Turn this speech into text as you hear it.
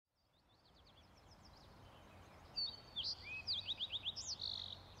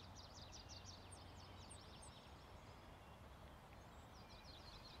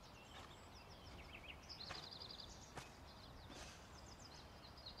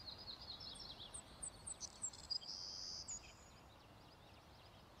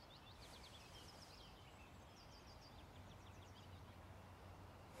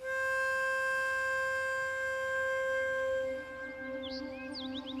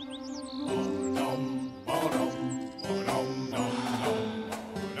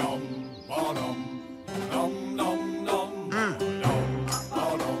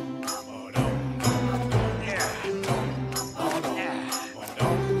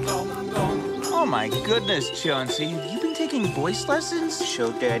my goodness, Chauncey. Have you been taking voice lessons? Show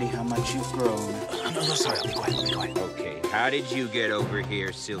Daddy how much you've grown. I'm so sorry. I'll be quiet. Okay, how did you get over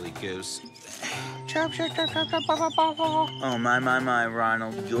here, silly goose? Chirp, chirp, chirp, chirp, chirp, chirp, chirp. Oh, my,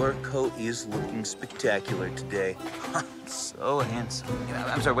 Ronald. Your coat is looking spectacular today. So handsome.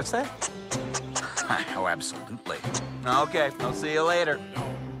 I'm sorry, what's that? Oh, absolutely. Okay, I'll see you later.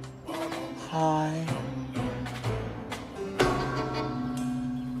 Hi.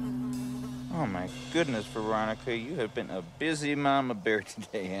 Oh, my goodness, Veronica. You have been a busy mama bear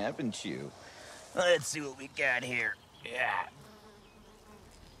today, haven't you? Let's see what we got here. Yeah,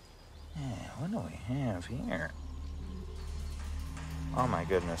 what do we have here? Oh, my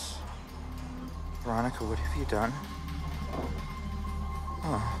goodness. Veronica, what have you done?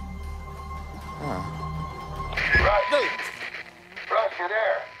 Russ, you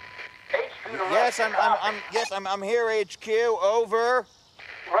there? HQ to Yes, Russ. I'm here, HQ. Over.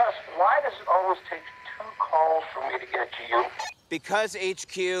 Russ, why does it always take 2 calls for me to get to you? Because,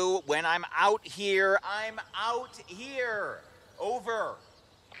 HQ, when I'm out here, I'm out here. Over.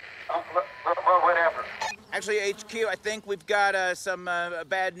 Well, whatever. Actually, HQ, I think we've got some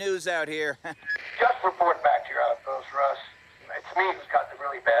bad news out here. Just report back to your outpost, Russ. It's me who's got the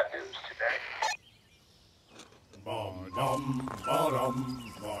really bad news today.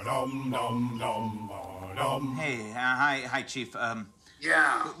 Hey, hi, Chief.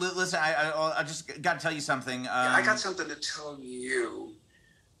 Yeah. Listen, I just got to tell you something. I got something to tell you.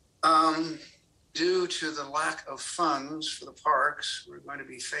 Due to the lack of funds for the parks, we're going to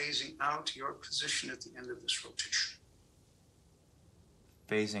be phasing out your position at the end of this rotation.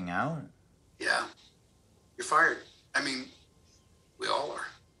 Phasing out? Yeah. You're fired. I mean, we all are.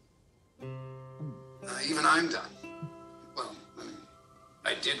 Even I'm done. Well,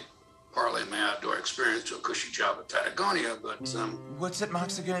 I did parlay my outdoor experience to a cushy job at Patagonia, but, What's it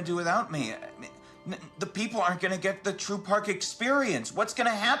Moxa gonna do without me? The people aren't gonna get the true park experience. What's gonna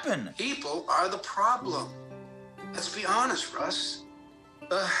happen? People are the problem. Let's be honest, Russ.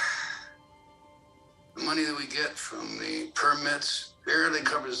 The money that we get from the permits barely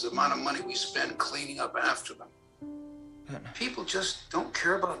covers the amount of money we spend cleaning up after them. People just don't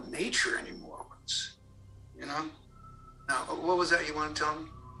care about nature anymore, Russ. You know? Now, what was that you want to tell me?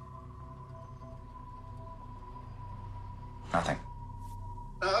 Nothing.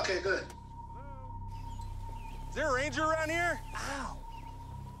 Okay, good. Is there a ranger around here? Ow.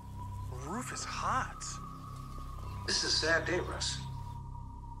 The roof is hot. This is a sad day, Russ.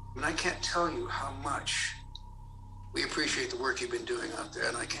 And I can't tell you how much we appreciate the work you've been doing out there,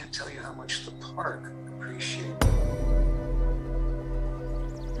 and I can't tell you how much the park appreciates it.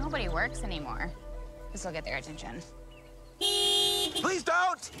 Nobody works anymore. This will get their attention. Please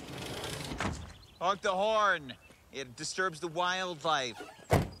don't! Honk the horn. It disturbs the wildlife.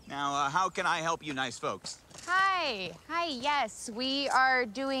 Now, how can I help you nice folks? Hi, yes. We are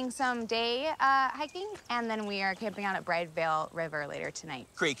doing some day hiking, and then we are camping out at Bridevale River later tonight.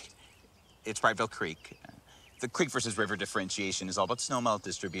 Creek. It's Bridevale Creek. The creek versus river differentiation is all about snowmelt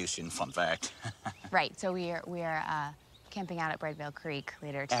distribution, fun fact. Right, so we are camping out at Bridevale Creek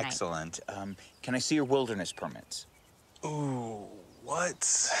later tonight. Excellent. Can I see your wilderness permits? Ooh,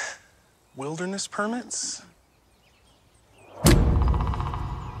 what? Wilderness permits?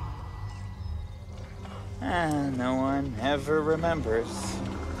 No one ever remembers.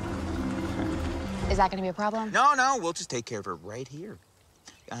 Is that gonna be a problem? No, we'll just take care of it right here.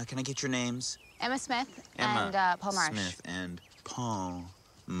 Can I get your names? Emma Smith Emma and Paul Marsh. Smith and Paul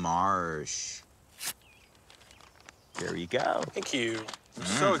Marsh. There you go. Thank you. I'm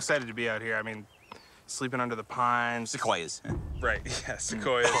so excited to be out here. I mean, sleeping under the pines. Sequoias. Right, yeah,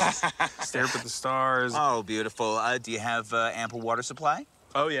 sequoias. Stare up at the stars. Oh, beautiful. Do you have ample water supply?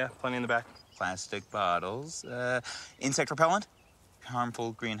 Oh, yeah, plenty in the back. Plastic bottles. Insect repellent?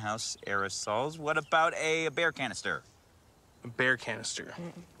 Harmful greenhouse aerosols. What about a bear canister? A bear canister.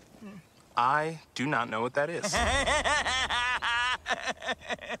 I do not know what that is.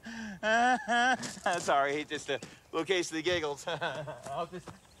 Sorry, just a little case of the giggles. I'll just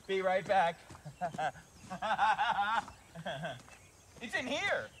be right back. It's in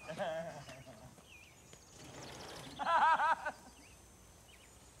here.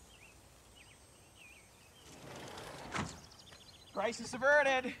 Crisis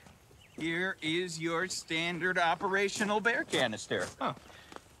averted. Here is your standard operational bear canister. Oh,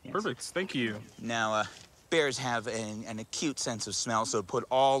 yes. Perfect. Thank you. Now, bears have an acute sense of smell, so put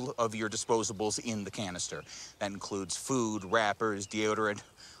all of your disposables in the canister. That includes food, wrappers, deodorant,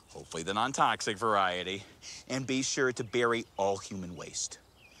 hopefully the non-toxic variety. And be sure to bury all human waste.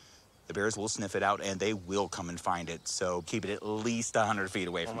 The bears will sniff it out, and they will come and find it. So keep it at least 100 feet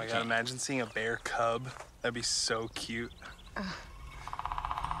away from Oh my the God, camp. imagine seeing a bear cub. That'd be so cute.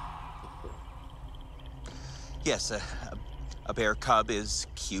 Yes, a bear cub is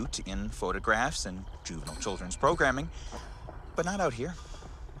cute in photographs and juvenile children's programming, but not out here,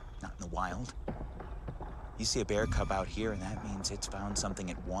 not in the wild. You see a bear cub out here, and that means it's found something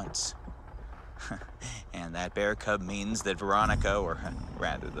it wants. And that bear cub means that Veronica, or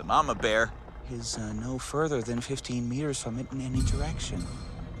rather the mama bear, is no further than 15 meters from it in any direction.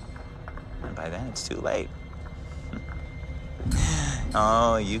 And by then, it's too late.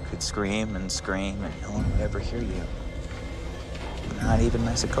 Oh, you could scream and scream, and no one would ever hear you. Not even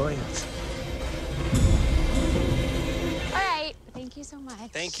my sequoias. All right, thank you so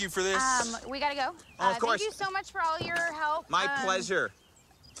much. Thank you for this. We gotta go. Oh, of course. Thank you so much for all your help. My pleasure.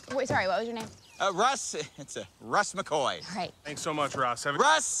 Wait, sorry, what was your name? Russ, it's Russ McCoy. All right. Thanks so much, Ross.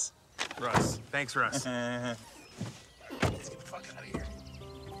 Russ! Russ. Thanks, Russ. Uh, Let's get the fuck out of here.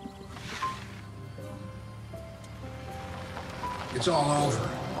 It's all over.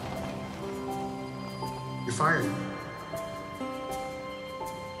 You're fired.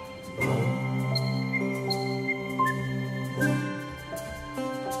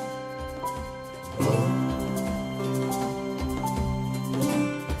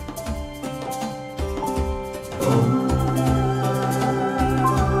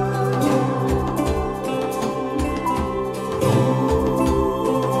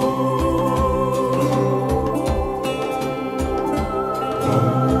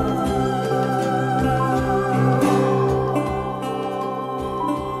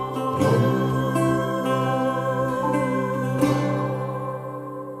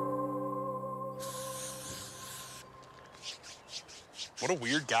 What a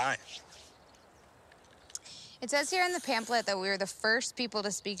weird guy. It says here in the pamphlet that we were the first people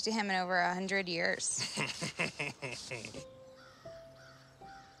to speak to him in over 100 years.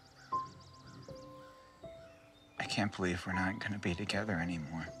 I can't believe we're not gonna be together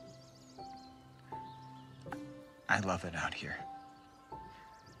anymore. I love it out here.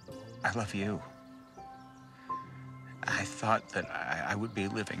 I love you. I thought that I would be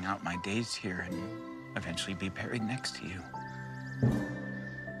living out my days here and eventually be buried next to you.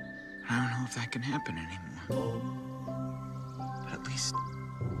 I don't know if that can happen anymore. But at least,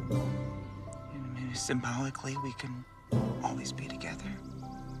 maybe symbolically, we can always be together.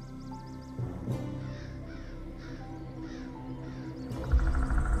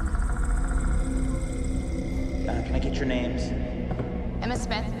 can I get your names? Emma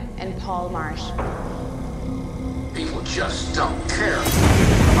Smith and Paul Marsh. People just don't care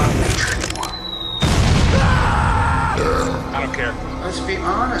about nature anymore. I don't care. Let's be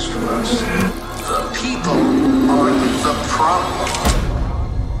honest, Russ. The people are the problem.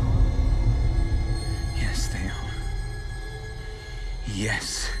 Yes, they are.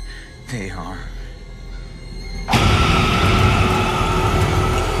 Yes, they are.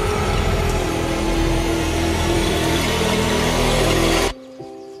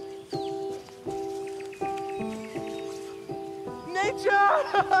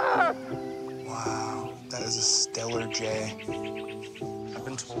 Wow, that is a stellar jay. I've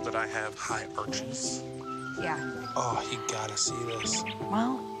been told that I have high arches. Yeah. Oh, you gotta see this.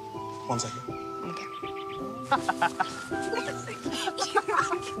 Well, 1 second. okay.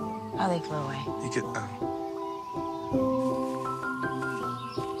 Oh, they flew away. You could.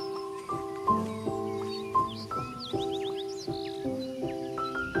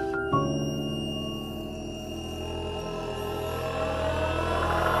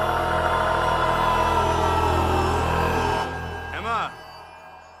 Emma!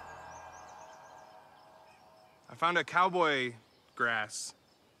 I found a cowboy grass.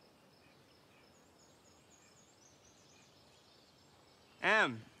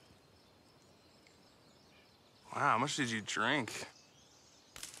 Em. Wow, how much did you drink?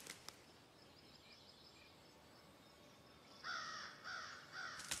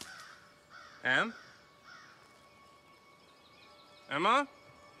 Em? Emma?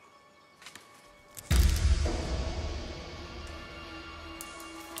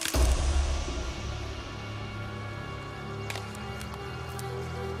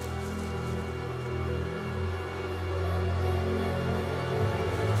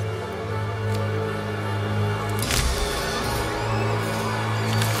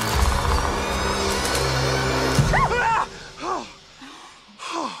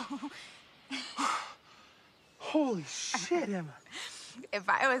 Holy shit, Emma. If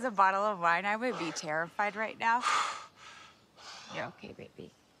I was a bottle of wine, I would be terrified right now. You're okay,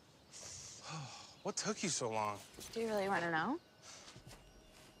 baby. What took you so long? Do you really want to know?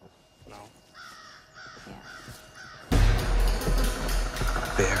 No. Yeah.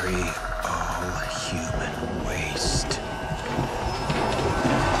 Bury all human waste.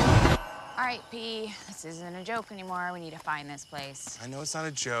 All right, P. This isn't a joke anymore. We need to find this place. I know it's not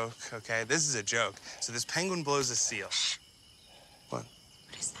a joke, okay? This is a joke. So this penguin blows a seal. What?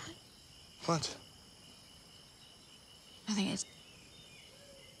 What is that? What? Nothing is.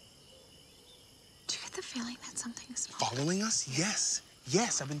 Do you get the feeling that something is Following us? Yes.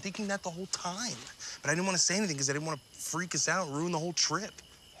 Yes, I've been thinking that the whole time. But I didn't want to say anything because I didn't want to freak us out and ruin the whole trip.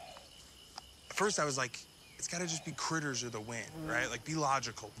 At first, I was like, it's got to just be critters or the wind, right? Like, be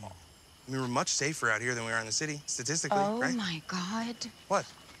logical, Paul. I mean, we're much safer out here than we are in the city, statistically, right? Oh, my God. What?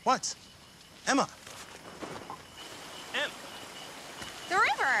 What? Emma. The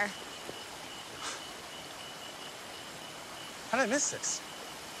river. How did I miss this?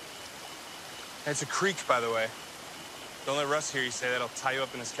 It's a creek, by the way. Don't let Russ hear you say that. I'll tie you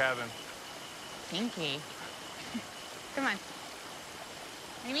up in his cabin. Pinky. Come on.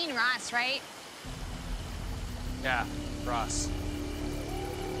 You mean Ross, right? Yeah, Ross.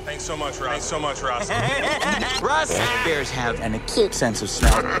 Thanks so much, Ross. Thanks so much, Ross. Russ! Bears have an acute sense of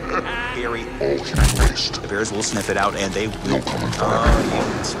smell. Bury all human waste. The bears will sniff it out and they will come. Oh, you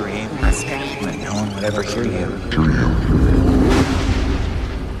can scream and scream and no one would ever hear you.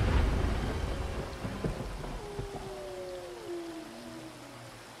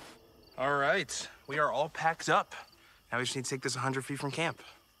 All right, we are all packed up. Now we just need to take this 100 feet from camp.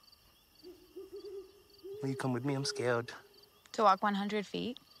 Will you come with me? I'm scared. To walk 100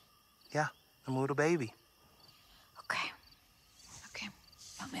 feet? Yeah, I'm a little baby. Okay. Okay.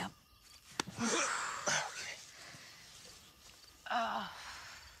 Help me up. Okay.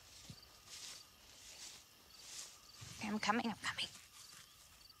 Okay, I'm coming. I'm coming.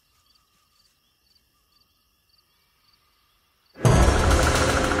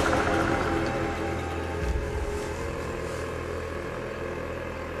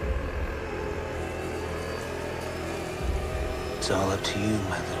 It's all up to you,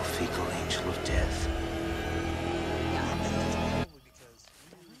 my little fecal angel of death.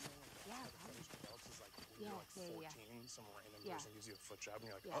 Some random person gives you a foot job and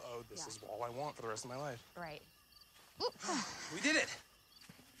you're like, uh-oh, this is all I want for the rest of my life. Right. We did it.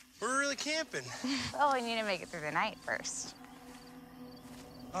 We're really camping. Well, we need to make it through the night first.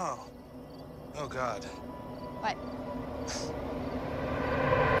 Oh. Oh, God. What?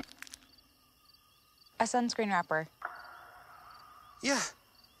 A sunscreen wrapper. Yeah,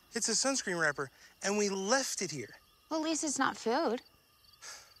 it's a sunscreen wrapper, and we left it here. Well, at least it's not food.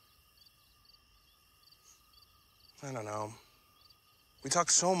 I don't know. We talk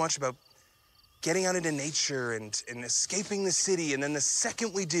so much about getting out into nature and escaping the city, and then the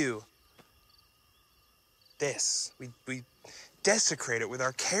second we do, we desecrate it with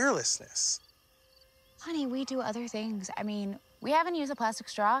our carelessness. Honey, we do other things. I mean, we haven't used a plastic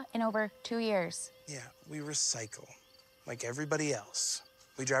straw in over 2 years. Yeah, we recycle, like everybody else.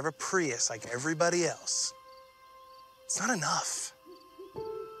 We drive a Prius like everybody else. It's not enough.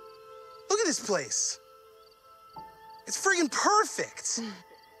 Look at this place. It's friggin' perfect.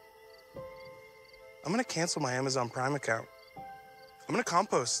 I'm gonna cancel my Amazon Prime account. I'm gonna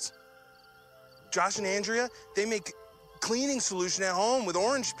compost. Josh and Andrea, they make cleaning solution at home with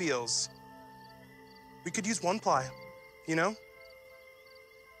orange peels. We could use one ply, you know?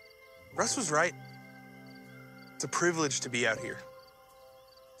 Russ was right. It's a privilege to be out here.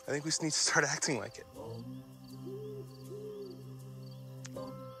 I think we just need to start acting like it.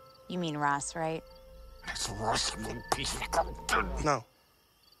 You mean Ross, right? No.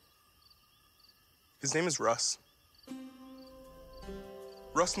 His name is Russ.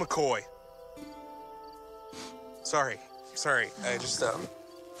 Russ McCoy. Sorry. I just,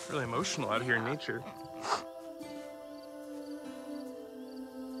 really emotional out here in nature.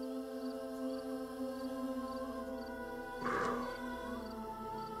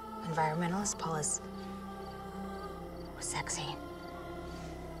 Environmentalist Paul is sexy.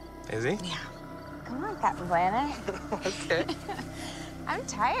 Is he? Yeah. Come on, Captain Planet. Okay. I'm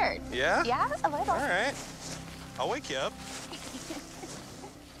tired. Yeah? Yeah, a little. All right. I'll wake you up.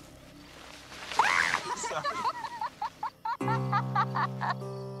 Sorry.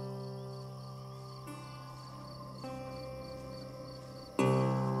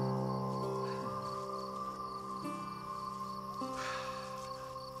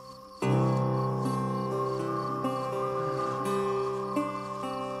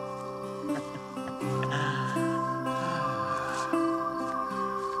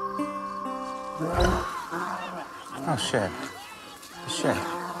 Oh, shit. Shit.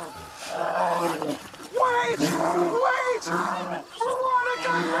 Wait! I wanna go